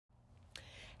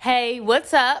Hey,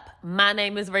 what's up? My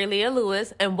name is Raylia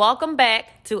Lewis, and welcome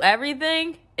back to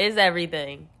Everything is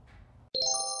Everything.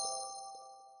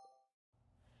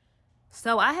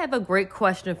 So I have a great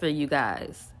question for you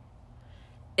guys.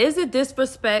 Is it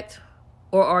disrespect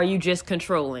or are you just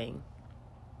controlling?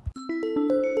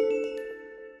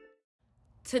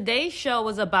 Today's show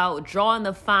is about drawing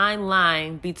the fine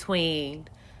line between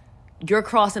you're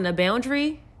crossing a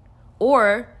boundary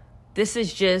or this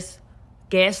is just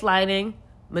gaslighting,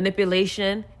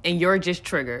 manipulation, and you're just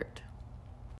triggered.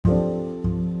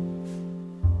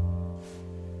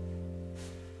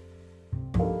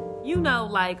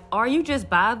 Are you just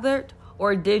bothered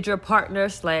or did your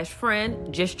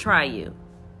partner/friend just try you?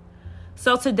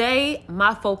 So today,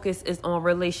 my focus is on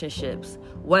relationships,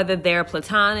 whether they're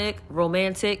platonic,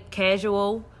 romantic,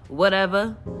 casual,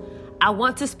 whatever. I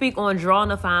want to speak on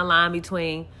drawing a fine line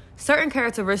between certain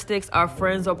characteristics our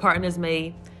friends or partners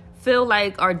may feel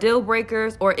like are deal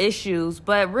breakers or issues,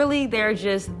 but really they're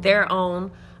just their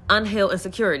own unhealed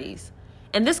insecurities.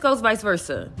 And this goes vice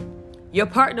versa. Your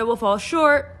partner will fall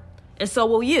short, and so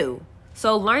will you.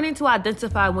 So learning to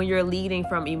identify when you're leading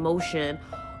from emotion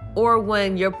or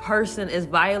when your person is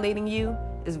violating you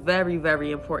is very,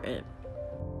 very important.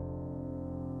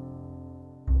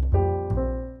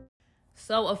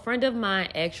 So a friend of mine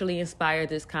actually inspired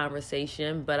this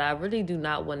conversation, but I really do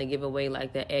not want to give away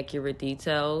the accurate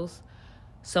details.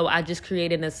 So I just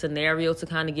created a scenario to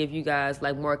kind of give you guys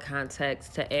more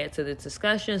context to add to the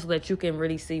discussion so that you can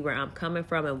really see where I'm coming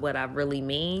from and what I really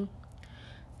mean.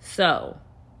 So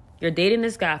you're dating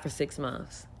this guy for 6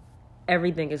 months.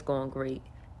 Everything is going great.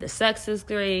 The sex is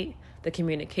great. The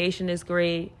communication is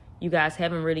great. You guys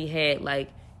haven't really had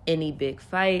any big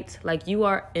fights. You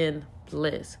are in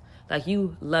bliss.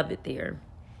 You love it there.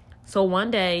 So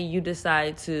one day you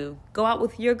decide to go out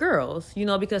with your girls,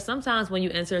 because sometimes when you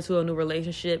enter into a new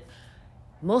relationship,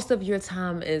 most of your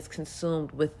time is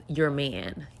consumed with your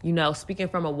man, speaking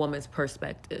from a woman's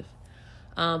perspective.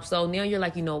 So now you're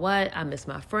you know what? I miss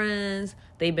my friends.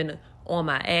 They've been on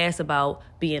my ass about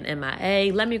being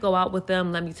MIA. Let me go out with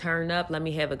them. Let me turn up. Let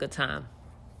me have a good time.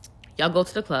 Y'all go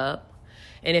to the club.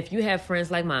 And if you have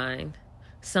friends like mine,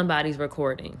 somebody's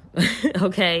recording.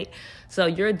 Okay? So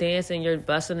you're dancing, you're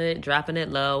busting it, dropping it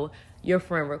low. Your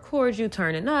friend records you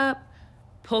turning up,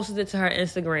 posted it to her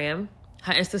Instagram,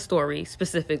 her Insta story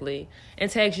specifically,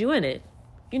 and tags you in it.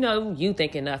 You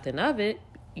thinking nothing of it.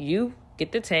 You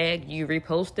get the tag, you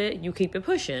repost it, you keep it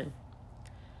pushing.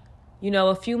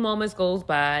 A few moments goes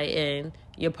by and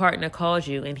your partner calls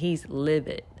you and he's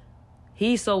livid.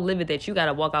 He's so livid that you got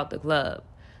to walk out the club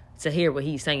to hear what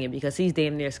he's saying because he's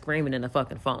damn near screaming in the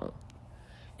fucking phone.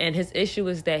 And his issue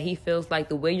is that he feels like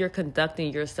the way you're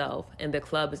conducting yourself in the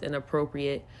club is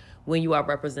inappropriate when you are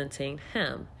representing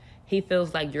him. He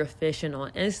feels like you're fishing on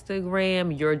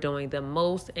Instagram, you're doing the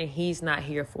most, and he's not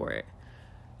here for it.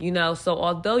 So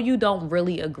although you don't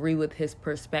really agree with his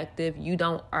perspective, you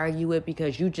don't argue it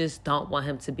because you just don't want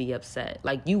him to be upset.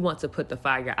 You want to put the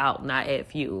fire out, not add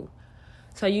fuel.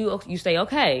 So you say,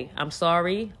 okay, I'm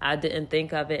sorry. I didn't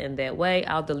think of it in that way.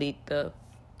 I'll delete the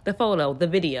photo, the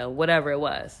video, whatever it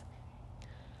was.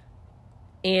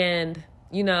 And,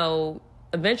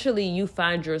 eventually you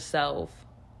find yourself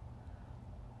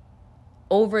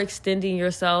overextending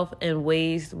yourself in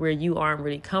ways where you aren't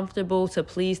really comfortable to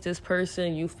please this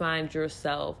person. You find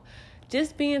yourself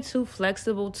just being too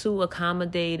flexible, too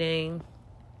accommodating,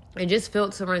 and just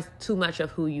filtering too much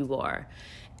of who you are.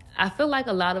 I feel like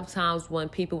a lot of times when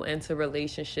people enter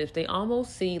relationships, they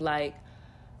almost see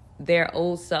their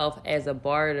old self as a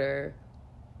barter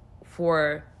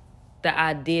for the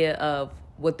idea of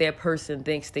what that person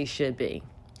thinks they should be.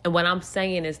 And what I'm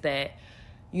saying is that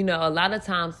a lot of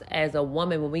times as a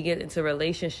woman, when we get into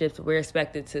relationships, we're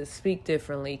expected to speak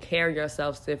differently, carry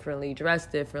ourselves differently, dress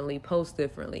differently, post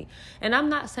differently. And I'm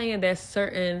not saying that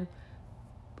certain,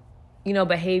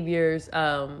 behaviors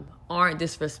aren't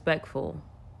disrespectful.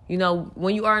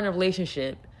 When you are in a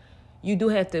relationship, you do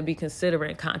have to be considerate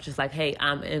and conscious, hey,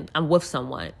 I'm with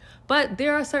someone. But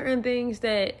there are certain things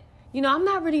that, I'm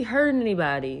not really hurting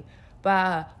anybody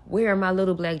by wearing my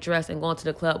little black dress and going to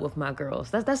the club with my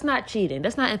girls. That's not cheating.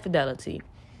 That's not infidelity.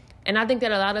 And I think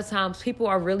that a lot of times people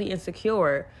are really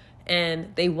insecure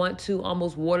and they want to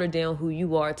almost water down who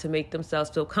you are to make themselves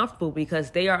feel comfortable because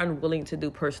they are unwilling to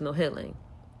do personal healing.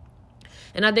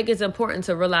 And I think it's important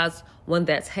to realize when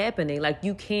that's happening,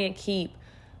 you can't keep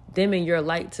dimming your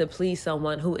light to please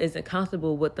someone who isn't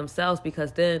comfortable with themselves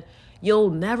because then you'll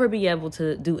never be able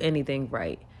to do anything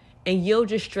right. and you'll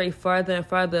just stray further and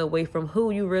further away from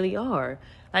who you really are.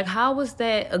 Like, how is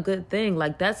that a good thing?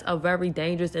 Like, that's a very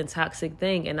dangerous and toxic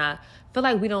thing. And I feel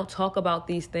like we don't talk about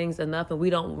these things enough, and we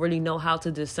don't really know how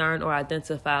to discern or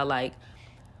identify, like,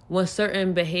 when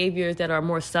certain behaviors that are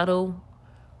more subtle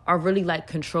are really, like,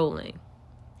 controlling.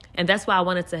 And that's why I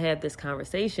wanted to have this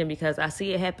conversation, because I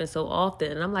see it happen so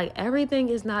often. And I'm like, everything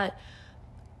is not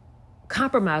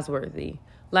compromise worthy.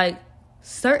 Like,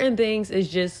 certain things is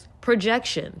just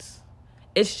projections.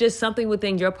 It's just something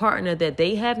within your partner that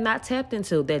they have not tapped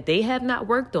into, that they have not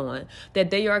worked on, that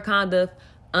they are kind of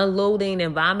unloading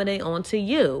and vomiting onto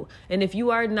you. And if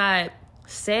you are not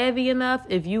savvy enough,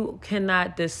 if you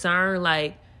cannot discern,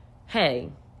 like, hey,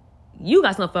 you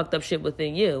got some fucked up shit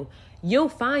within you, you'll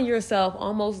find yourself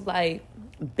almost like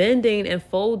bending and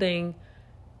folding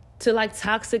to like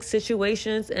toxic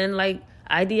situations and like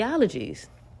ideologies.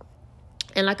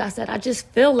 And like I said, I just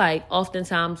feel like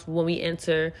oftentimes when we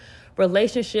enter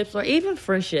relationships or even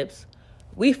friendships,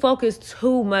 we focus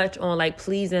too much on like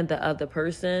pleasing the other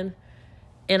person.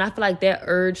 And I feel like that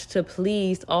urge to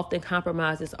please often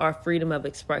compromises our freedom of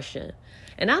expression.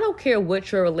 And I don't care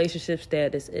what your relationship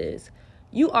status is.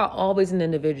 You are always an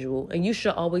individual, and you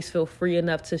should always feel free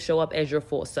enough to show up as your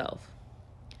full self.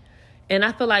 And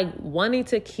I feel like wanting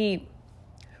to keep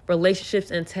relationships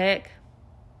intact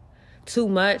too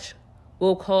much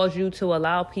will cause you to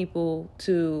allow people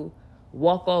to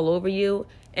walk all over you,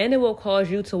 and it will cause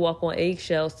you to walk on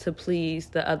eggshells to please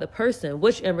the other person,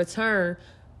 which in return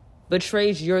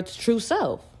betrays your true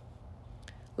self.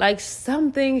 Like,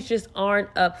 some things just aren't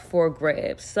up for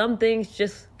grabs. Some things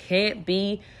just can't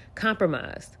be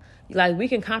compromised. Like, we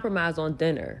can compromise on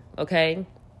dinner, okay?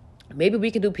 Maybe we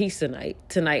can do pizza night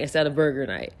tonight instead of burger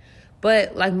night.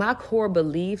 But like, my core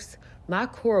beliefs, my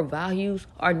core values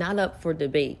are not up for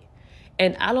debate.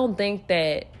 And I don't think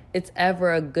that it's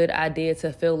ever a good idea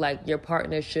to feel like your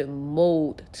partner should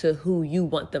mold to who you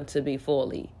want them to be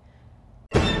fully.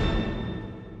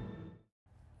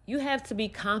 You have to be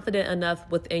confident enough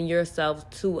within yourself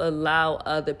to allow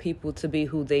other people to be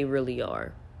who they really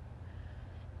are.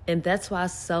 And that's why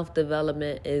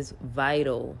self-development is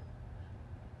vital.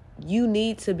 You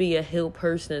need to be a healed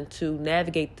person to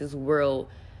navigate this world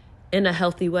in a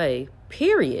healthy way,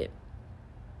 period.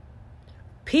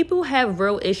 People have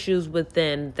real issues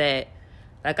within that,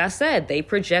 like I said, they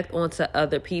project onto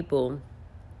other people.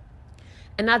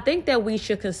 And I think that we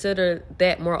should consider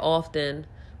that more often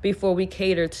before we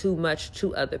cater too much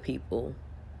to other people.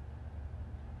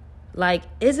 Like,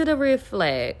 is it a red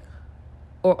flag,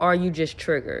 or are you just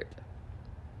triggered?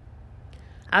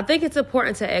 I think it's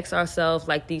important to ask ourselves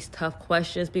like these tough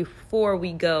questions before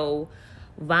we go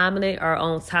vomiting our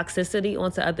own toxicity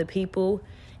onto other people,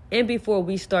 and before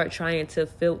we start trying to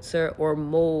filter or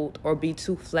mold or be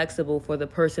too flexible for the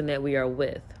person that we are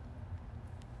with.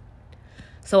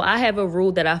 So I have a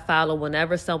rule that I follow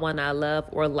whenever someone I love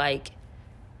or like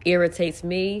irritates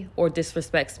me or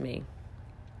disrespects me.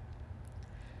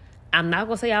 I'm not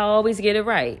going to say I always get it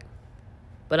right,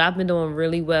 but I've been doing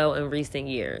really well in recent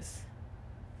years.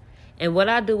 And what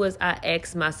I do is I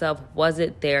ask myself, was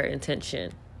it their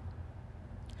intention?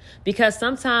 Because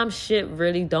sometimes shit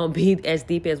really don't be as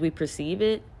deep as we perceive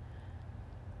it.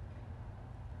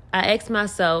 I ask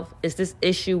myself, is this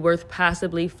issue worth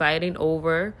possibly fighting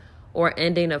over or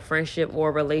ending a friendship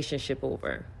or relationship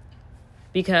over?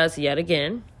 Because yet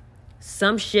again,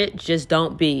 some shit just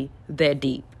don't be that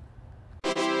deep.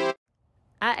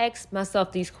 I ask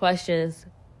myself these questions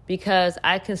because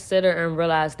I consider and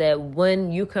realize that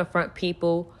when you confront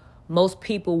people, most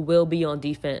people will be on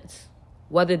defense,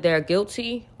 whether they're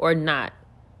guilty or not.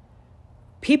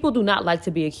 People do not like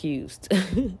to be accused.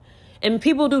 And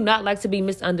people do not like to be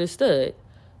misunderstood.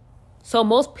 So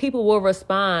most people will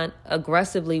respond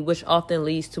aggressively, which often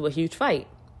leads to a huge fight.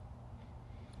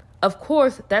 Of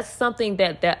course, that's something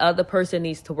that other person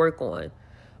needs to work on.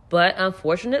 But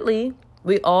unfortunately,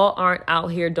 we all aren't out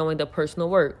here doing the personal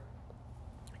work.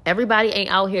 Everybody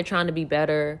ain't out here trying to be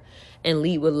better and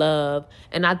lead with love.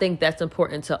 And I think that's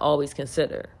important to always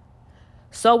consider.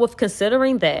 So with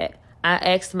considering that, I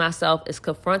asked myself, is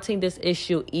confronting this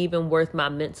issue even worth my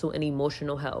mental and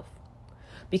emotional health?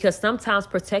 Because sometimes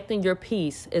protecting your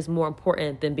peace is more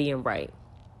important than being right.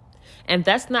 And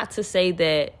that's not to say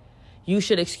that you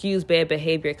should excuse bad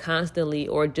behavior constantly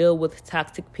or deal with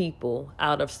toxic people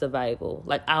out of survival,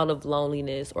 like out of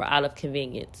loneliness or out of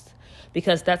convenience,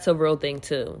 because that's a real thing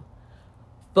too.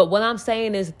 But what I'm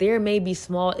saying is there may be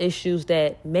small issues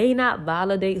that may not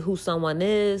validate who someone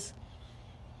is,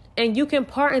 and you can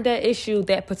pardon that issue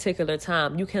that particular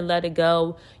time. You can let it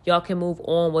go. Y'all can move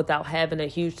on without having a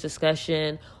huge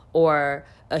discussion or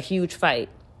a huge fight.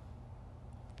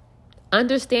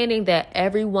 Understanding that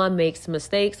everyone makes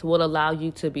mistakes will allow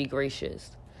you to be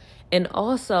gracious. And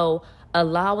also,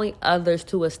 allowing others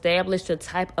to establish the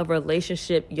type of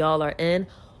relationship y'all are in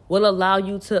will allow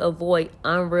you to avoid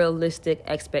unrealistic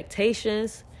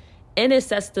expectations, and it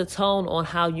sets the tone on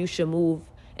how you should move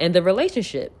in the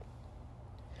relationship.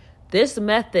 This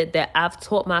method that I've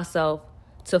taught myself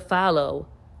to follow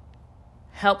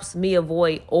helps me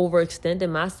avoid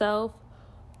overextending myself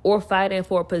or fighting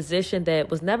for a position that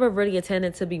was never really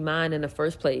intended to be mine in the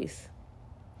first place.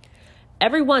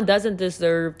 Everyone doesn't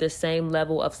deserve the same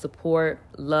level of support,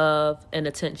 love, and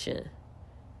attention.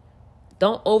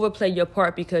 Don't overplay your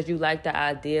part because you like the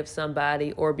idea of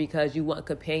somebody or because you want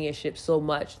companionship so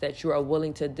much that you are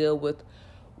willing to deal with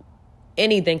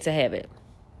anything to have it.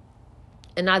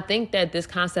 And I think that this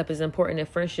concept is important in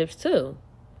friendships too.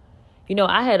 You know,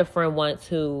 I had a friend once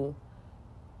who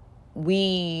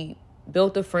we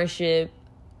built a friendship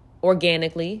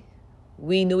organically.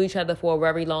 We knew each other for a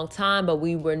very long time, but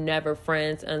we were never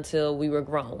friends until we were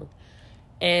grown.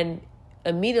 And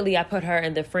immediately I put her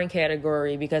in the friend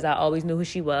category because I always knew who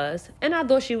she was. And I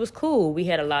thought she was cool. We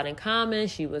had a lot in common.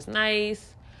 She was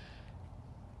nice.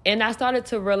 And I started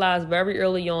to realize very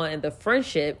early on in the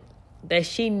friendship that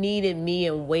she needed me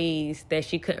in ways that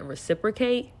she couldn't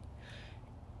reciprocate.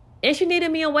 And she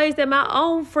needed me in ways that my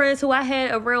own friends who I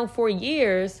had around for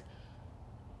years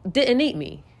didn't need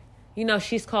me. You know,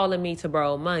 she's calling me to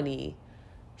borrow money.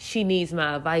 She needs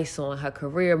my advice on her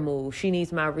career move. She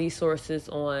needs my resources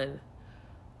on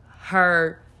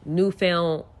her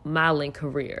newfound modeling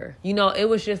career. You know, it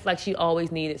was just like she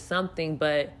always needed something,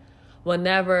 but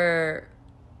whenever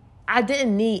I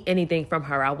didn't need anything from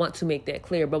her, I want to make that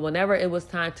clear, but whenever it was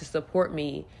time to support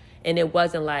me and it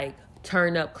wasn't like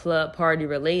turn up club party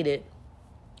related,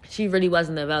 she really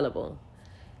wasn't available.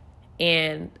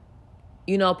 And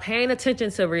you know, paying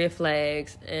attention to red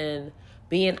flags and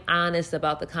being honest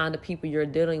about the kind of people you're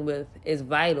dealing with is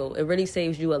vital. It really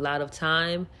saves you a lot of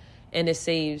time, and it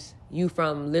saves you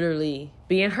from literally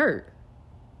being hurt.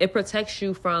 It protects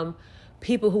you from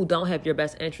people who don't have your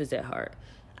best interests at heart.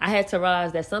 I had to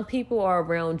realize that some people are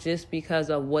around just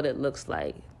because of what it looks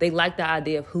like. They like the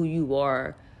idea of who you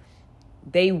are.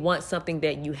 They want something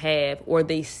that you have, or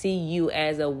they see you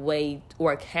as a way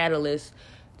or a catalyst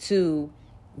to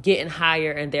getting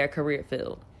higher in their career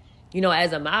field. You know,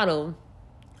 as a model,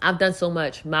 I've done so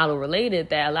much model related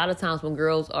that a lot of times when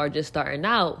girls are just starting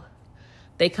out,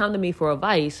 they come to me for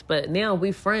advice, but now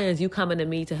we friends, you coming to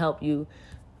me to help you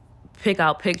pick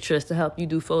out pictures, to help you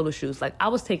do photo shoots. Like I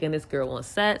was taking this girl on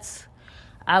sets.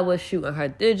 I was shooting her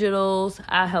digitals.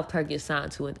 I helped her get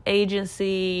signed to an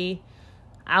agency.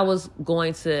 I was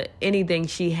going to anything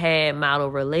she had model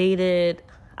related.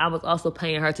 I was also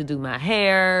paying her to do my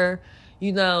hair.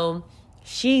 You know,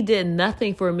 she did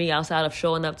nothing for me outside of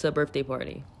showing up to a birthday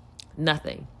party.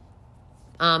 Nothing.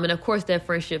 And of course, that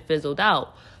friendship fizzled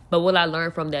out. But what I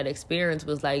learned from that experience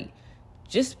was like,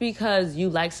 just because you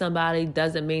like somebody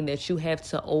doesn't mean that you have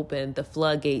to open the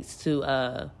floodgates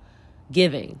to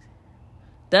giving.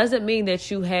 Doesn't mean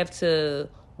that you have to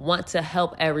want to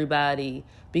help everybody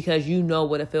because you know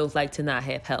what it feels like to not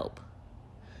have help.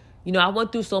 You know, I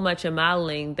went through so much in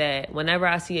modeling that whenever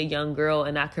I see a young girl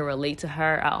and I can relate to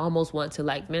her, I almost want to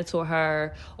like mentor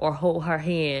her or hold her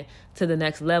hand to the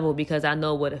next level because I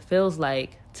know what it feels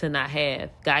like to not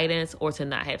have guidance or to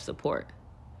not have support.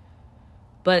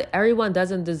 But everyone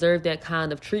doesn't deserve that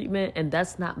kind of treatment, and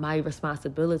that's not my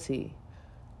responsibility.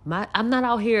 I'm not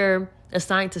out here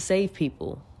assigned to save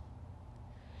people.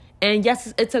 And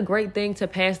yes, it's a great thing to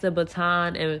pass the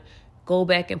baton and go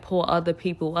back and pull other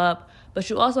people up, but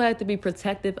you also have to be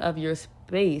protective of your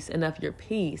space and of your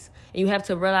peace. And you have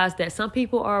to realize that some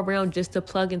people are around just to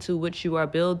plug into what you are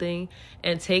building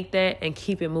and take that and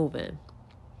keep it moving.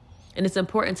 And it's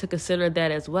important to consider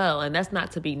that as well. And that's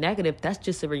not to be negative. That's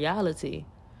just a reality.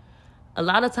 A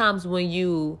lot of times when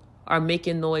you are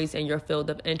making noise in your field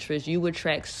of interest, you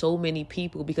attract so many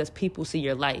people because people see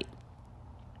your light.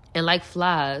 And like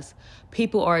flies,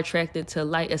 people are attracted to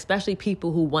light, especially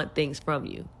people who want things from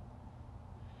you.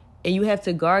 And you have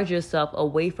to guard yourself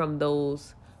away from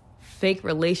those fake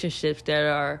relationships that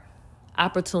are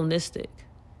opportunistic.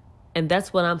 And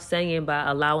that's what I'm saying by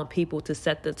allowing people to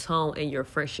set the tone in your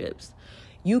friendships.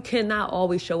 You cannot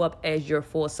always show up as your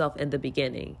full self in the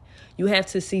beginning. You have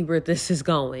to see where this is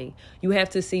going. You have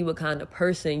to see what kind of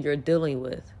person you're dealing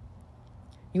with.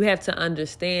 You have to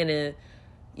understand and,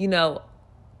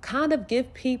 kind of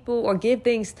give people or give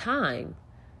things time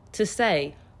to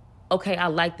say, okay, I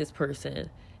like this person.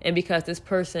 And because this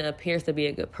person appears to be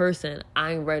a good person,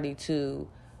 I'm ready to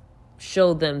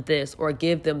show them this or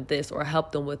give them this or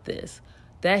help them with this.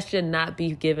 that should not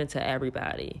be given to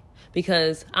everybody.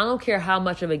 Because I don't care how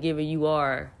much of a giver you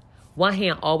are, one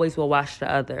hand always will wash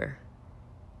the other.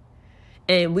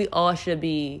 And we all should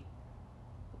be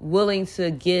willing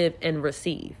to give and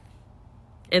receive.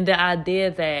 And the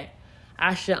idea that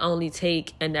I should only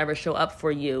take and never show up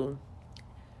for you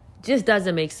just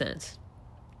doesn't make sense.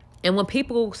 And when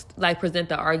people like present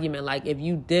the argument, like if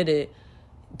you did it,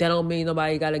 that don't mean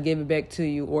nobody got to give it back to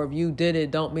you. Or if you did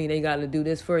it, don't mean they got to do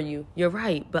this for you. You're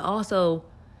right. But also,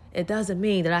 it doesn't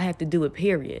mean that I have to do it,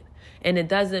 period. And it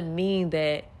doesn't mean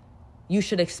that you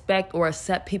should expect or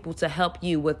accept people to help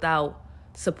you without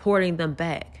supporting them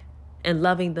back and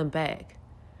loving them back.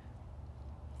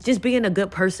 Just being a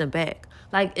good person back.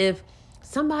 Like if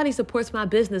somebody supports my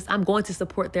business, I'm going to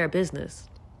support their business.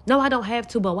 No, I don't have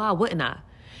to, but why wouldn't I?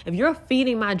 If you're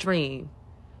feeding my dream,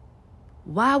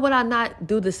 why would I not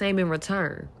do the same in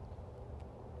return?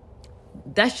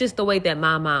 That's just the way that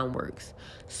my mind works.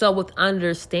 So with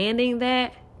understanding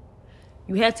that,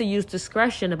 you have to use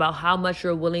discretion about how much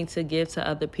you're willing to give to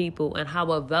other people and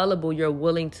how available you're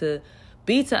willing to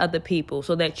be to other people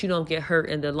so that you don't get hurt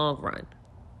in the long run.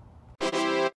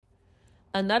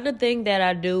 Another thing that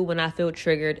I do when I feel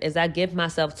triggered is I give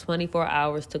myself 24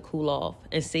 hours to cool off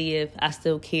and see if I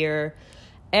still care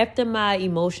after my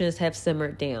emotions have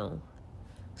simmered down.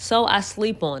 So I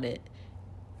sleep on it.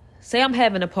 Say I'm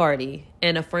having a party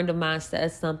and a friend of mine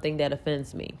says something that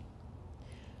offends me.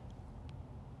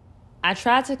 I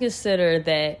try to consider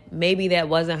that maybe that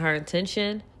wasn't her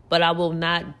intention, but I will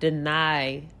not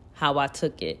deny how I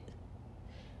took it.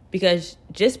 Because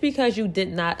just because you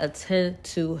did not attempt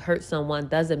to hurt someone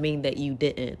doesn't mean that you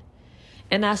didn't.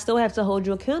 And I still have to hold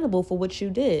you accountable for what you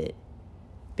did.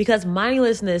 Because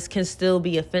mindlessness can still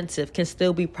be offensive, can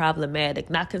still be problematic.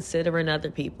 Not considering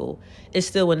other people is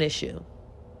still an issue.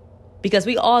 Because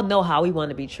we all know how we want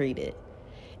to be treated.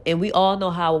 And we all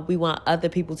know how we want other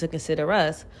people to consider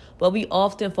us. But we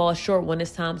often fall short when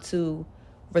it's time to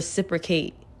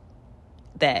reciprocate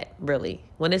that, really.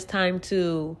 When it's time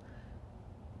to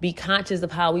be conscious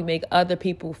of how we make other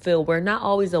people feel. We're not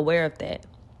always aware of that.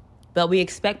 But we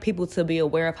expect people to be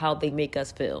aware of how they make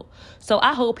us feel. So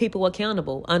I hold people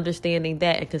accountable, understanding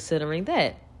that and considering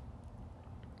that.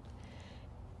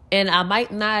 And I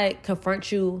might not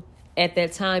confront you at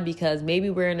that time because maybe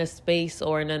we're in a space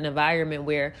or in an environment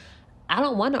where I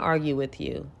don't want to argue with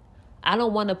you. I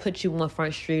don't want to put you on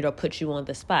Front Street or put you on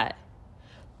the spot.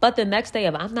 But the next day,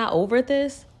 if I'm not over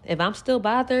this, if I'm still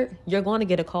bothered, you're going to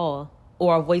get a call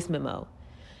or a voice memo.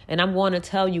 And I'm going to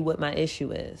tell you what my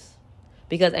issue is.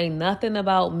 Because ain't nothing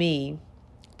about me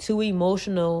too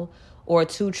emotional or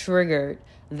too triggered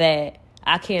that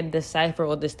I can't decipher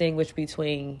or distinguish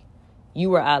between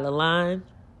you are out of line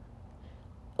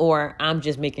or I'm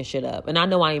just making shit up. And I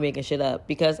know I ain't making shit up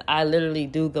because I literally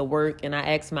do the work and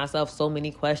I ask myself so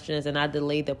many questions and I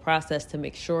delay the process to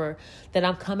make sure that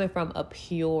I'm coming from a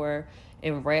pure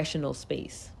and rational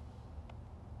space.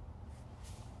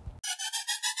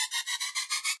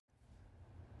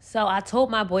 So I told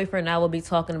my boyfriend I would be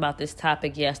talking about this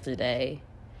topic yesterday.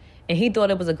 And he thought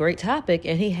it was a great topic.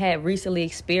 And he had recently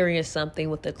experienced something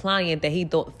with a client that he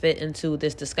thought fit into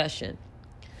this discussion.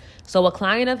 So a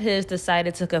client of his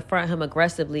decided to confront him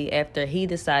aggressively after he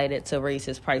decided to raise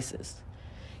his prices.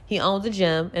 He owned a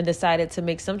gym and decided to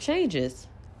make some changes.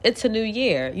 It's a new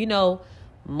year. You know,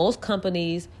 most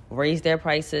companies raise their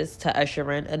prices to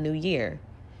usher in a new year.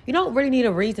 You don't really need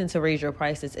a reason to raise your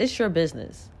prices. It's your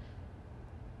business.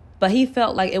 But he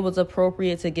felt like it was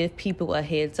appropriate to give people a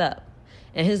heads up.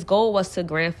 And his goal was to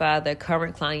grandfather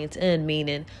current clients in,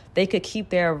 meaning they could keep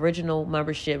their original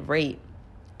membership rate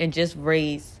and just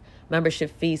raise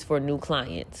membership fees for new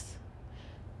clients.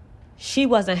 She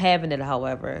wasn't having it,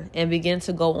 however, and began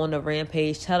to go on a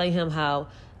rampage telling him how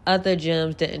other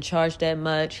gyms didn't charge that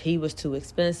much, he was too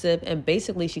expensive, and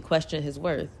basically she questioned his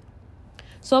worth.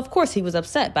 So of course he was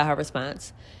upset by her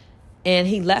response. And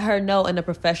he let her know in a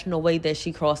professional way that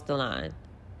she crossed the line.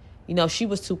 You know, she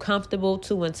was too comfortable,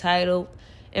 too entitled,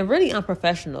 and really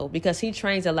unprofessional because he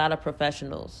trains a lot of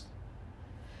professionals.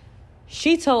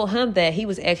 She told him that he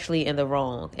was actually in the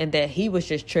wrong and that he was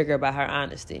just triggered by her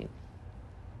honesty.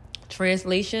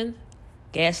 Translation,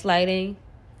 gaslighting,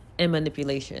 and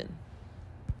manipulation.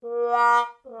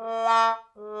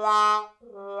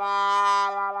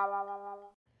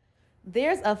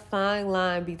 There's a fine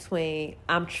line between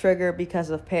I'm triggered because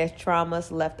of past traumas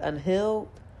left unhealed,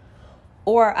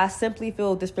 or I simply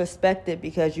feel disrespected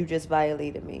because you just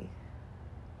violated me.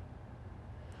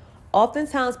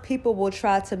 Oftentimes, people will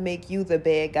try to make you the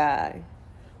bad guy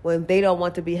when they don't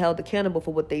want to be held accountable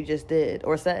for what they just did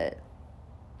or said.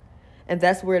 And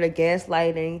that's where the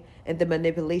gaslighting and the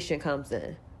manipulation comes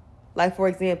in. Like, for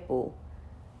example,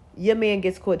 your man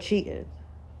gets caught cheating.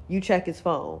 You check his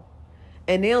phone.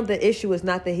 And now the issue is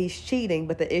not that he's cheating,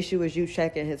 but the issue is you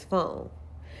checking his phone.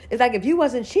 It's like, if you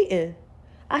wasn't cheating,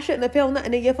 I shouldn't have found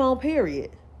nothing in your phone,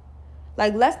 period.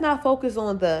 Like, let's not focus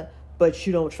on but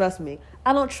you don't trust me.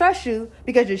 I don't trust you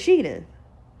because you're cheating.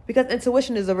 Because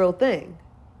intuition is a real thing.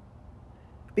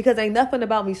 Because ain't nothing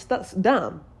about me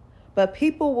dumb. But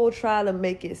people will try to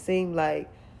make it seem like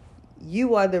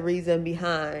you are the reason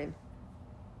behind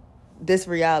this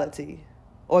reality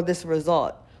or this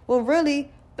result. When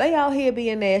really, they out here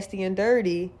being nasty and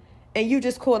dirty and you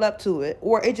just caught up to it,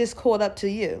 or it just caught up to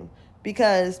you.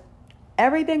 Because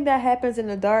everything that happens in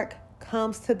the dark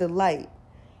comes to the light.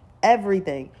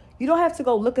 Everything. You don't have to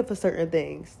go looking for certain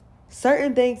things.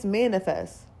 Certain things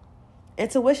manifest.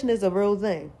 Intuition is a real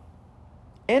thing.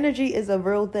 Energy is a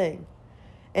real thing.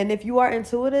 And if you are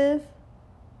intuitive,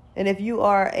 and if you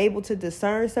are able to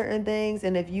discern certain things,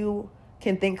 and if you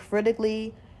can think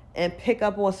critically and pick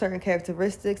up on certain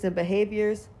characteristics and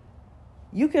behaviors,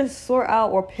 you can sort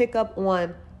out or pick up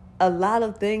on a lot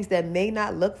of things that may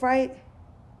not look right.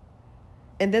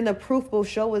 And then the proof will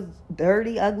show its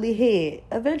dirty, ugly head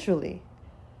eventually.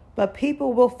 But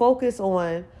people will focus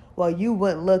on, well, you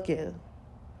weren't looking.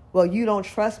 Well, you don't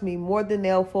trust me, more than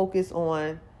they'll focus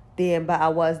on, damn, but I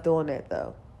was doing that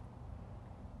though.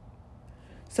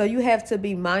 So you have to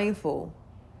be mindful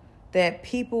that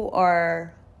people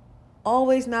are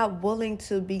always not willing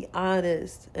to be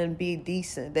honest and be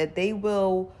decent, that they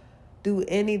will do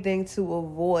anything to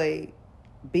avoid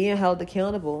being held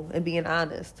accountable and being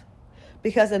honest.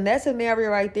 Because in that scenario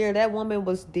right there, that woman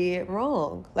was dead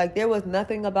wrong. Like, there was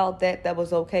nothing about that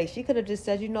was okay. She could have just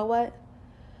said, you know what?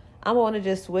 I want to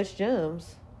just switch gyms.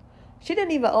 She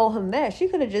didn't even owe him that. She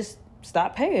could have just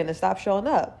stopped paying and stopped showing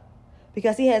up.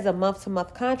 Because he has a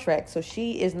month-to-month contract. So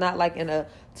she is not like in a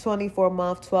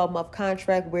 24-month, 12-month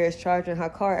contract where it's charging her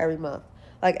car every month.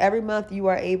 Like, every month you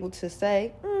are able to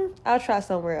say, I'll try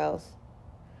somewhere else.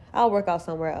 I'll work out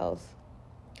somewhere else.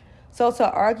 So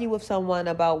to argue with someone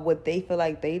about what they feel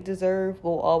like they deserve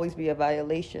will always be a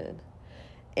violation.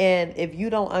 And if you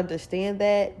don't understand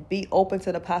that, be open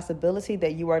to the possibility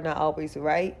that you are not always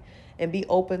right. And be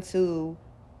open to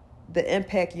the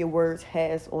impact your words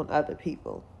has on other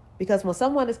people. Because when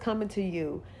someone is coming to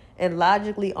you and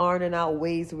logically ironing out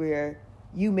ways where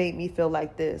you made me feel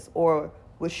like this, or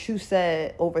what you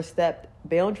said overstepped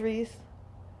boundaries,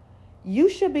 you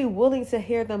should be willing to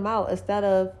hear them out instead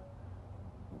of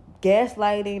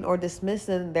gaslighting or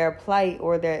dismissing their plight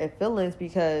or their feelings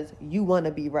because you want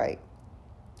to be right.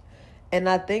 And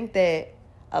I think that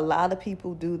a lot of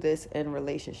people do this in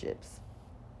relationships,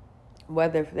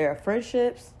 whether they're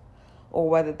friendships or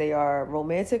whether they are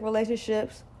romantic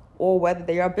relationships or whether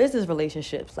they are business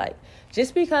relationships. Like,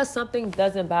 just because something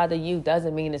doesn't bother you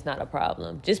doesn't mean it's not a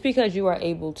problem. Just because you are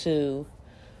able to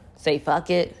say fuck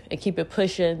it and keep it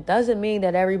pushing doesn't mean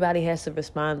that everybody has to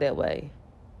respond that way.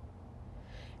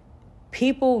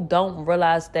 People don't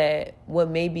realize that what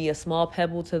may be a small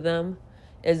pebble to them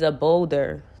is a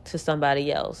boulder to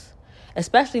somebody else,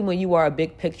 especially when you are a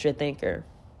big picture thinker.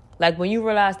 Like, when you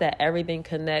realize that everything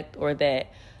connects, or that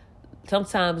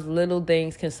sometimes little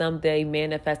things can someday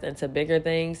manifest into bigger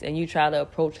things, and you try to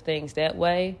approach things that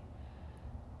way,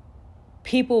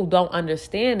 people don't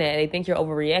understand that. They think you're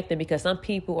overreacting because some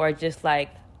people are just like,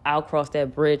 I'll cross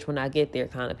that bridge when I get there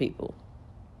kind of people,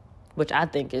 which I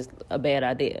think is a bad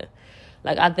idea.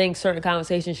 Like, I think certain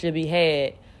conversations should be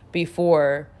had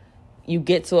before you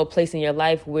get to a place in your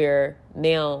life where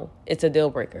now it's a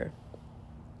deal breaker.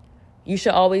 You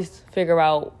should always figure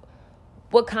out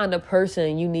what kind of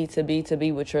person you need to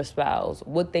be with your spouse,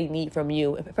 what they need from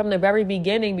you from the very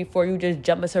beginning, before you just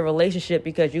jump into a relationship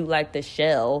because you like the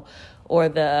shell or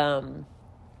the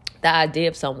idea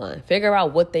of someone. Figure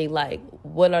out what they like.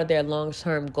 What are their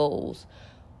long-term goals?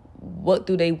 What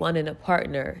do they want in a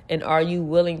partner? And are you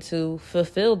willing to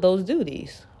fulfill those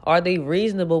duties? Are they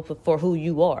reasonable for who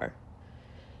you are?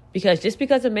 Because just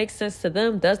because it makes sense to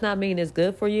them does not mean it's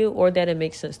good for you or that it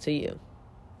makes sense to you.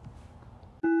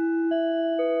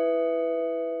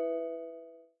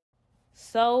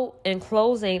 So, in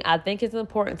closing, I think it's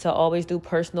important to always do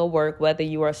personal work, whether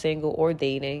you are single or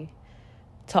dating,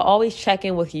 to always check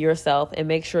in with yourself and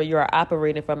make sure you are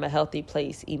operating from a healthy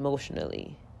place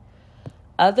emotionally.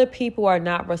 Other people are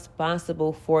not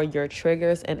responsible for your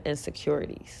triggers and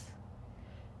insecurities.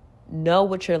 Know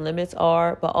what your limits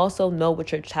are, but also know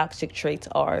what your toxic traits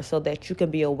are so that you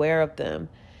can be aware of them.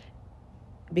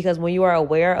 Because when you are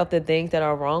aware of the things that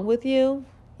are wrong with you,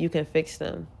 you can fix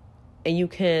them. And you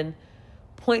can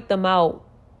point them out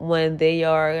when they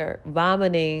are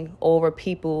vomiting over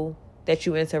people that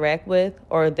you interact with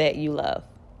or that you love.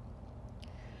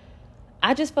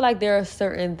 I just feel like there are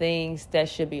certain things that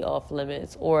should be off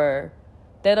limits or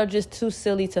that are just too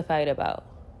silly to fight about.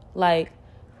 Like,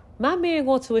 my man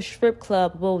going to a strip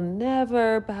club will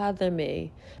never bother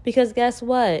me because guess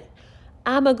what?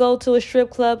 I'm going to go to a strip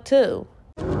club too.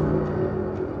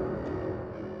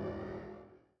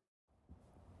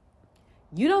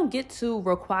 You don't get to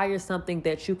require something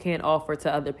that you can't offer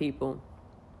to other people.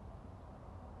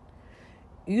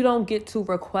 You don't get to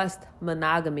request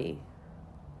monogamy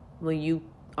when you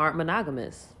aren't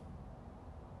monogamous.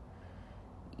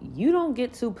 You don't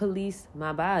get to police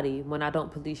my body when I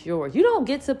don't police yours. You don't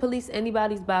get to police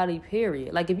anybody's body,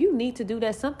 period. Like, if you need to do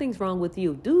that, something's wrong with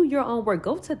you. Do your own work.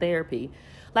 Go to therapy.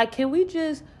 Like, can we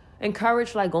just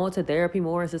encourage, like, going to therapy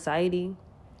more in society?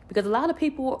 Because a lot of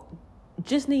people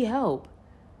just need help.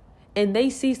 And they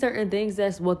see certain things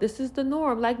as, well, this is the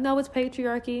norm. Like, no, it's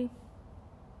patriarchy.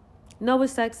 No,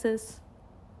 it's sexist.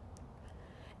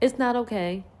 It's not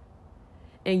okay.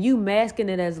 And you masking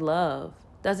it as love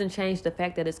doesn't change the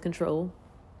fact that it's control.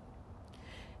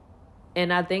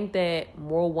 And I think that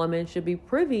more women should be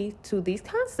privy to these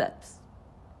concepts.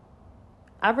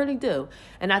 I really do.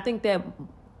 And I think that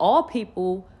all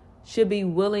people should be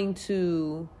willing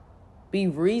to be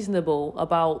reasonable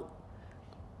about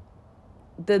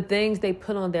the things they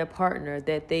put on their partner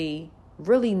that they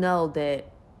really know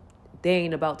that they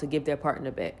ain't about to give their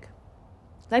partner back.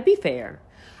 Like, be fair.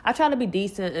 I try to be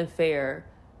decent and fair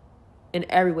in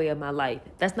every way of my life.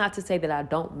 That's not to say that I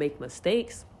don't make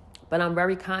mistakes, but I'm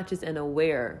very conscious and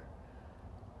aware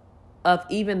of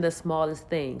even the smallest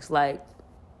things. Like,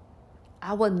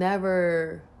 I would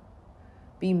never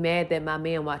be mad that my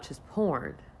man watches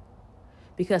porn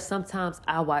because sometimes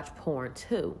I watch porn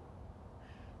too.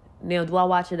 Now, do I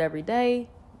watch it every day?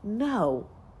 No.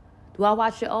 Do I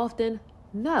watch it often?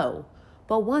 No.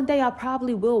 But one day I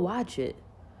probably will watch it.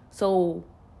 So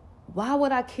why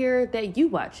would I care that you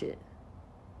watch it?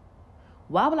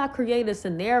 Why would I create a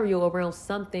scenario around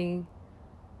something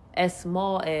as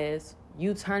small as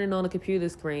you turning on a computer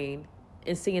screen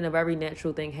and seeing a very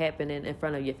natural thing happening in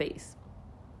front of your face?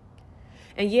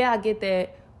 And yeah, I get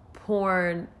that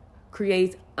porn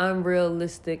creates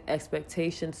unrealistic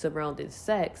expectations surrounding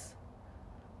sex,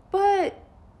 but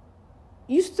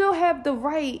you still have the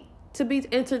right to be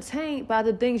entertained by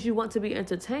the things you want to be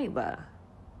entertained by.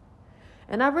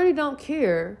 And I really don't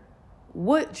care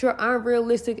what your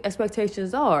unrealistic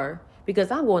expectations are,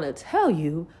 because I'm going to tell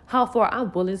you how far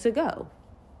I'm willing to go.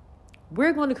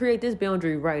 We're going to create this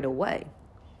boundary right away.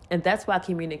 And that's why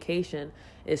communication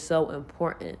is so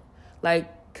important.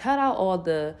 Like, cut out all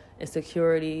the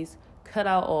insecurities, cut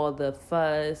out all the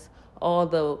fuss, all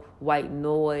the white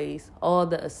noise, all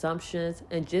the assumptions,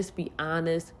 and just be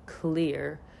honest,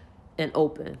 clear, and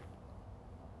open.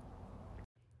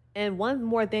 And one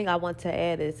more thing I want to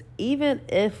add is, even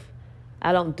if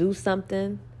I don't do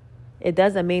something, it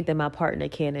doesn't mean that my partner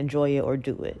can't enjoy it or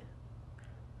do it.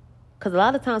 Because a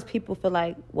lot of times people feel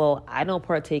like, well, I don't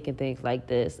partake in things like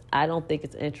this. I don't think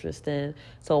it's interesting.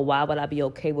 So why would I be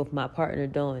okay with my partner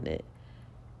doing it?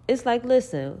 It's like,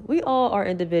 listen, we all are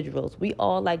individuals. We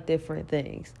all like different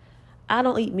things. I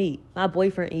don't eat meat. My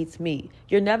boyfriend eats meat.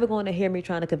 You're never going to hear me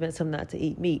trying to convince him not to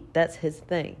eat meat. That's his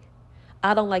thing.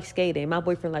 I don't like skating. My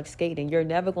boyfriend likes skating. You're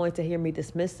never going to hear me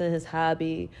dismissing his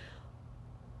hobby.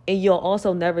 And you'll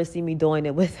also never see me doing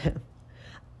it with him.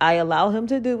 I allow him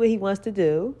to do what he wants to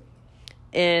do.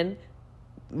 And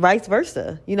vice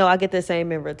versa. You know, I get the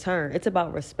same in return. It's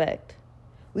about respect.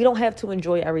 We don't have to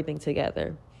enjoy everything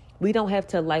together. We don't have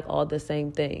to like all the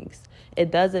same things.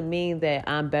 It doesn't mean that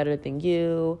I'm better than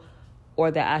you or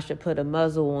that I should put a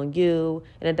muzzle on you.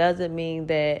 And it doesn't mean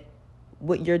that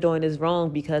what you're doing is wrong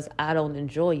because I don't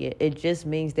enjoy it. It just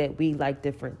means that we like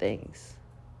different things.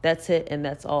 That's it, and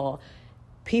that's all.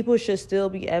 People should still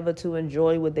be able to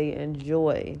enjoy what they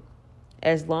enjoy,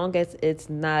 as long as it's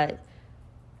not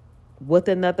with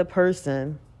another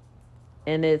person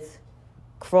and it's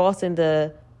crossing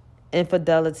the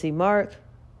infidelity mark.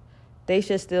 They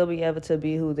should still be able to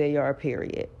be who they are,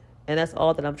 period. And that's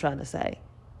all that I'm trying to say.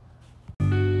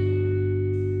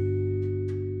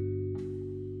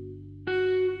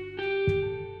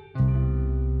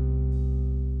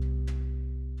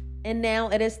 And now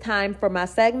it is time for my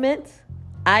segment,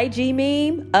 IG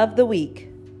Meme of the Week.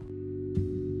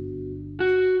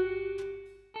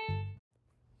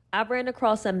 I ran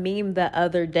across a meme the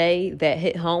other day that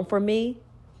hit home for me.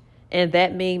 And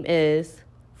that meme is,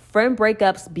 friend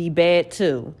breakups be bad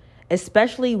too,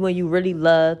 especially when you really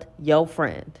loved your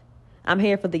friend. I'm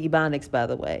here for the Ebonics, by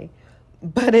the way.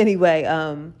 But anyway,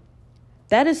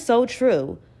 That is so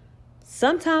true.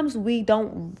 Sometimes we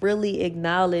don't really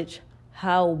acknowledge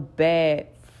how bad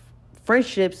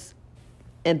friendships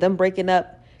and them breaking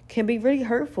up can be really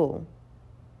hurtful.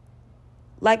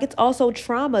 Like, it's also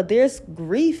trauma. There's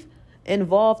grief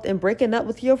involved in breaking up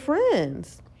with your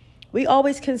friends. We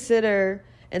always consider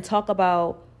and talk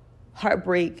about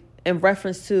heartbreak in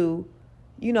reference to,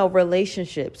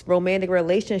 relationships, romantic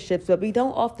relationships, but we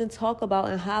don't often talk about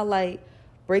and highlight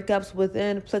breakups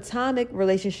within platonic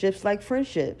relationships like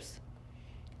friendships.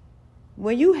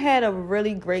 When you had a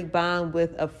really great bond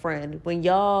with a friend, when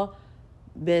y'all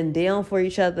been down for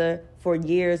each other for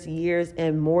years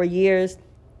and more years,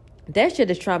 that shit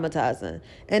is traumatizing.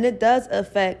 And it does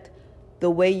affect the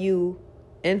way you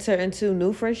enter into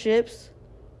new friendships,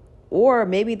 or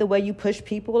maybe the way you push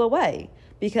people away.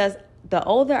 Because the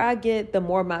older I get, the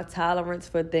more my tolerance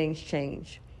for things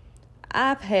change.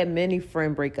 I've had many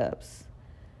friend breakups.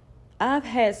 I've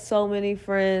had so many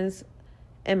friends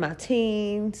in my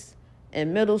teens,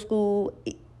 in middle school,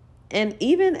 and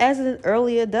even as an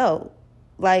early adult,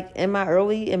 like in my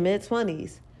early and mid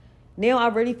 20s. Now I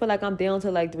really feel like I'm down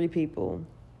to like 3 people,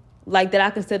 like that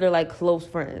I consider like close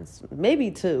friends,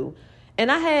 maybe 2.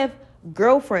 And I have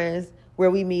girlfriends where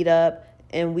we meet up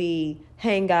and we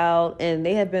hang out, and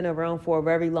they have been around for a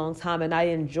very long time and I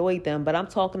enjoyed them. But I'm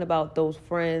talking about those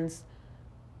friends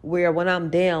where when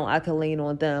I'm down, I can lean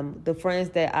on them. The friends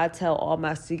that I tell all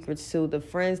my secrets to, the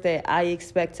friends that I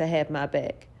expect to have my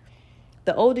back.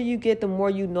 The older you get, the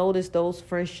more you notice those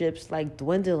friendships like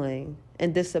dwindling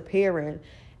and disappearing.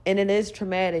 And it is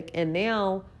traumatic. And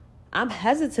now I'm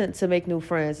hesitant to make new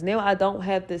friends. Now I don't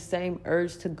have the same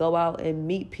urge to go out and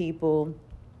meet people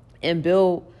and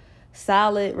build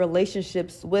solid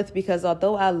relationships with, because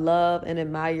although I love and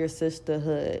admire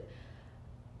sisterhood,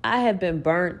 I have been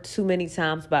burnt too many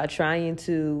times by trying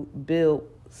to build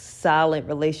solid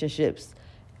relationships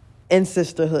in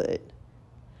sisterhood.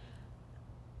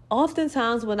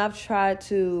 Oftentimes when I've tried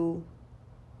to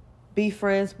be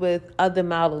friends with other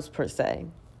models per se,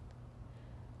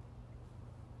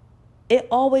 it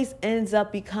always ends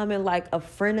up becoming like a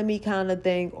frenemy kind of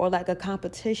thing, or like a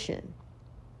competition.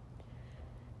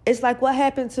 It's like, what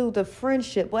happened to the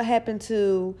friendship? What happened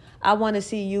to, I want to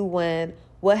see you win?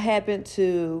 What happened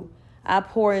to, I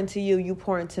pour into you, you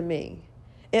pour into me?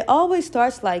 It always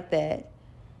starts like that.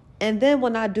 And then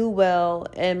when I do well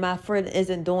and my friend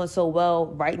isn't doing so well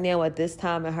right now at this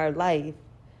time in her life,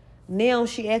 now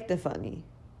she acting funny.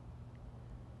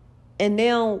 And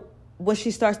now when she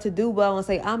starts to do well and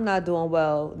say, I'm not doing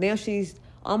well, now she's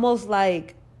almost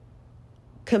like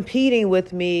competing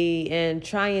with me and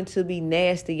trying to be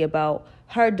nasty about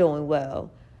her doing well.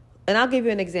 And I'll give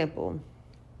you an example.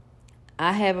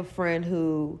 I have a friend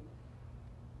who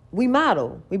we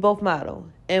both model.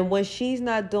 And when she's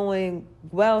not doing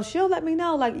well, she'll let me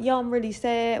know, like, yo, I'm really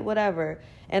sad, whatever.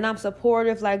 And I'm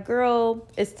supportive, like, girl,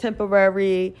 it's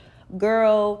temporary.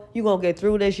 Girl, you're going to get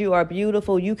through this. You are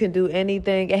beautiful. You can do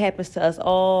anything. It happens to us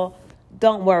all.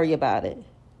 Don't worry about it.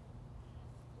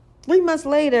 3 months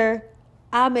later,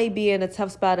 I may be in a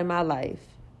tough spot in my life.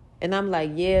 And I'm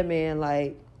like, yeah, man,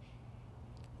 like,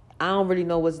 I don't really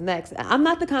know what's next. I'm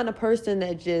not the kind of person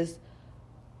that just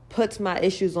puts my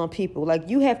issues on people. Like,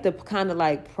 you have to kind of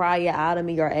like pry it out of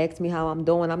me or ask me how I'm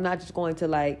doing. I'm not just going to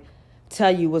like tell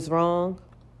you what's wrong.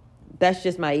 That's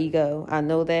just my ego. I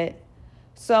know that.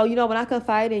 So, when I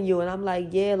confide in you and I'm like,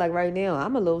 yeah, like right now,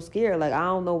 I'm a little scared. Like, I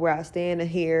don't know where I stand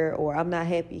here, or I'm not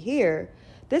happy here.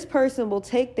 This person will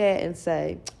take that and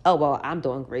say, oh, well, I'm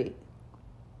doing great.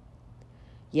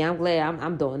 Yeah, I'm glad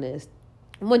I'm doing this.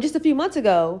 When just a few months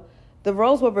ago, the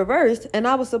roles were reversed and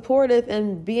I was supportive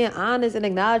and being honest and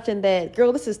acknowledging that,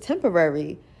 girl, this is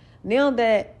temporary. Now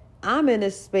that I'm in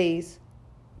this space,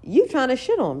 you trying to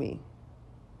shit on me.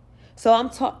 So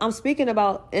I'm speaking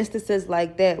about instances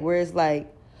like that where it's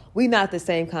like, we not the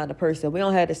same kind of person. We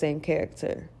don't have the same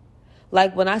character.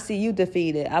 Like, when I see you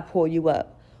defeated, I pull you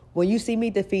up. When you see me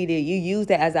defeated, you use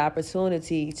that as an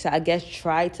opportunity to, I guess,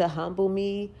 try to humble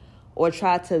me or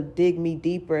try to dig me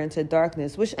deeper into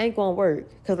darkness, which ain't gonna work.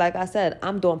 Because like I said,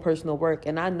 I'm doing personal work.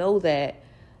 And I know that,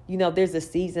 there's a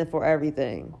season for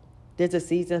everything. There's a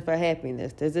season for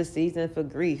happiness. There's a season for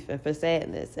grief and for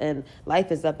sadness. And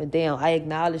life is up and down. I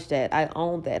acknowledge that. I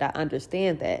own that. I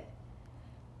understand that.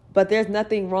 But there's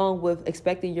nothing wrong with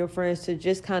expecting your friends to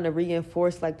just kind of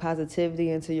reinforce like positivity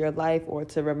into your life, or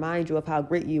to remind you of how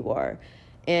great you are.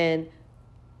 And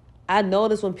I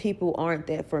notice when people aren't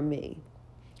that for me.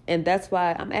 And that's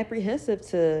why I'm apprehensive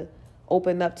to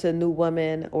open up to new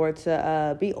women, or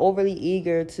to be overly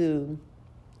eager to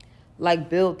like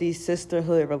build these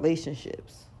sisterhood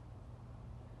relationships.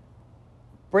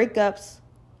 Breakups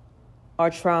are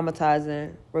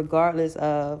traumatizing regardless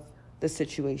of the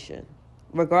situation,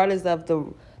 regardless of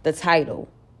the title,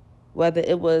 whether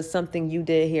it was something you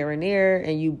did here and there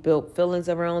and you built feelings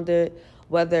around it,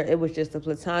 whether it was just a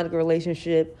platonic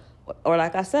relationship or,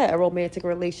 like I said, a romantic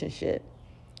relationship.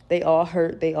 They all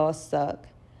hurt, they all suck.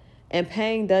 And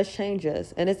pain does change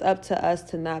us, and it's up to us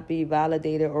to not be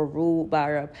validated or ruled by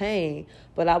our pain.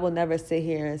 But I will never sit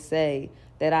here and say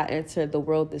that I entered the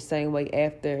world the same way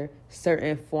after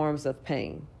certain forms of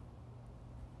pain.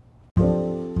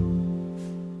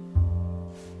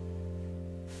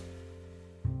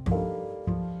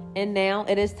 And now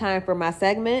it is time for my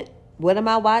segment, What Am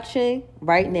I Watching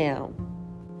Right Now?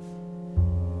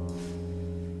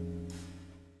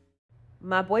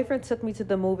 My boyfriend took me to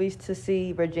the movies to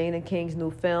see Regina King's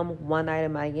new film, One Night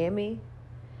in Miami.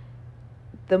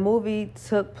 The movie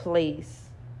took place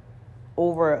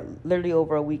literally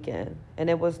over a weekend. And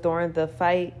it was during the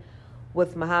fight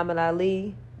with Muhammad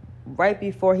Ali, right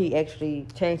before he actually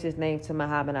changed his name to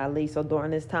Muhammad Ali. So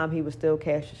during this time, he was still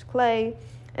Cassius Clay.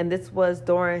 And this was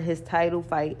during his title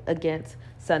fight against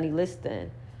Sonny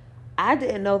Liston. I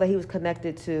didn't know that he was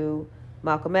connected to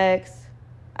Malcolm X.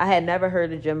 I had never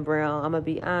heard of Jim Brown, I'm going to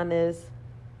be honest,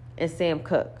 and Sam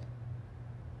Cooke.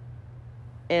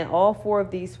 And all four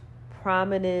of these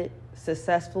prominent,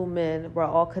 successful men were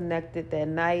all connected that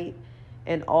night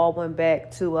and all went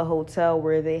back to a hotel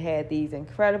where they had these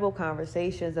incredible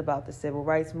conversations about the civil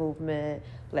rights movement,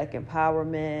 black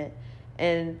empowerment,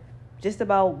 and just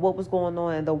about what was going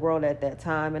on in the world at that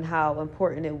time and how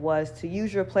important it was to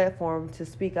use your platform to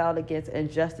speak out against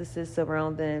injustices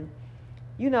surrounding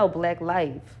black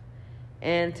life,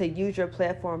 and to use your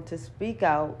platform to speak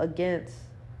out against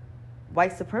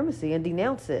white supremacy and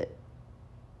denounce it.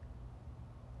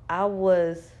 I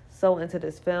was so into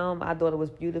this film. I thought it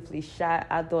was beautifully shot.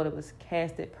 I thought it was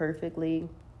casted perfectly.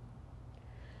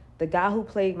 The guy who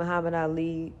played Muhammad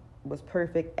Ali was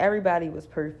perfect. Everybody was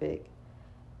perfect.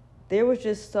 There was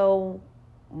just so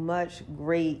much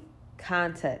great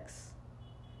context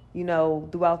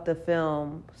throughout the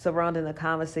film, surrounding the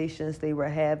conversations they were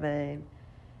having.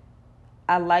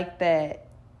 I like that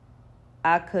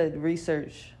I could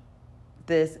research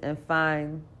this and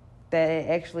find that it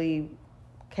actually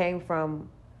came from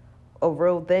a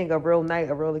real thing, a real night,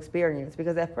 a real experience.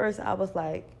 Because at first I was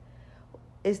like,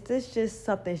 is this just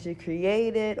something she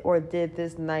created, or did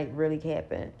this night really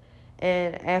happen?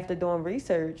 And after doing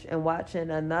research and watching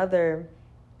another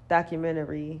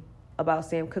documentary about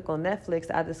Sam Cooke on Netflix,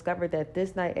 I discovered that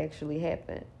this night actually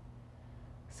happened.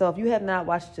 So if you have not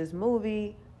watched this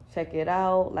movie, check it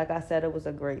out. Like I said, it was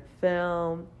a great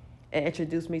film. It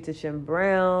introduced me to Jim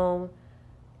Brown.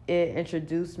 It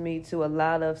introduced me to a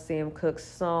lot of Sam Cooke's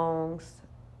songs.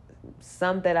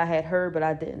 Some that I had heard, but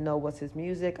I didn't know was his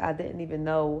music. I didn't even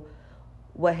know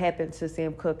what happened to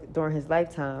Sam Cooke during his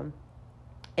lifetime.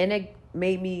 And it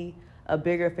made me a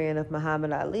bigger fan of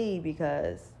Muhammad Ali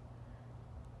because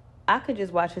I could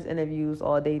just watch his interviews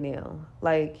all day now.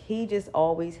 Like, he just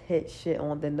always hit shit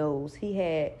on the nose. He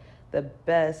had the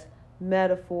best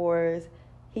metaphors.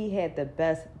 He had the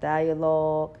best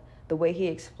dialogue. The way he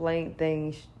explained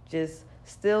things just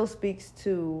still speaks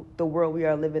to the world we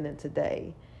are living in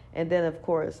today. And then, of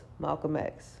course, Malcolm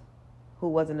X, who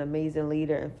was an amazing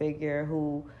leader and figure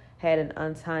who had an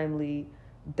untimely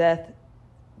death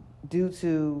due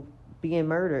to being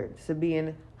murdered, to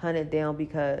being hunted down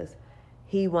because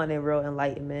he wanted real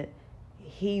enlightenment.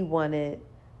 He wanted,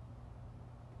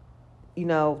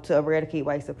 to eradicate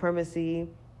white supremacy.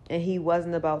 And he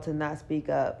wasn't about to not speak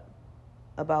up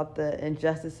about the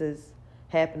injustices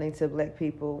happening to black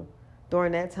people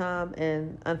during that time.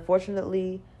 And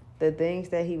unfortunately, the things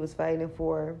that he was fighting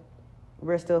for,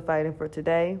 we're still fighting for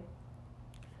today.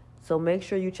 So make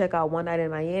sure you check out One Night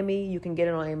in Miami. You can get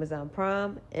it on Amazon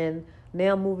Prime. And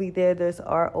now movie theaters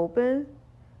are open.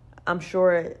 I'm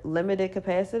sure limited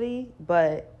capacity,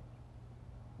 but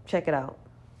check it out.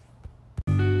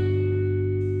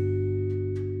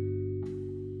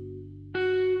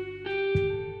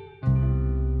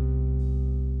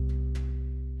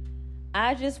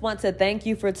 I just want to thank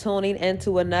you for tuning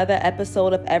into another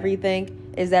episode of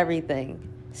Everything is Everything.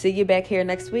 See you back here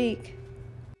next week.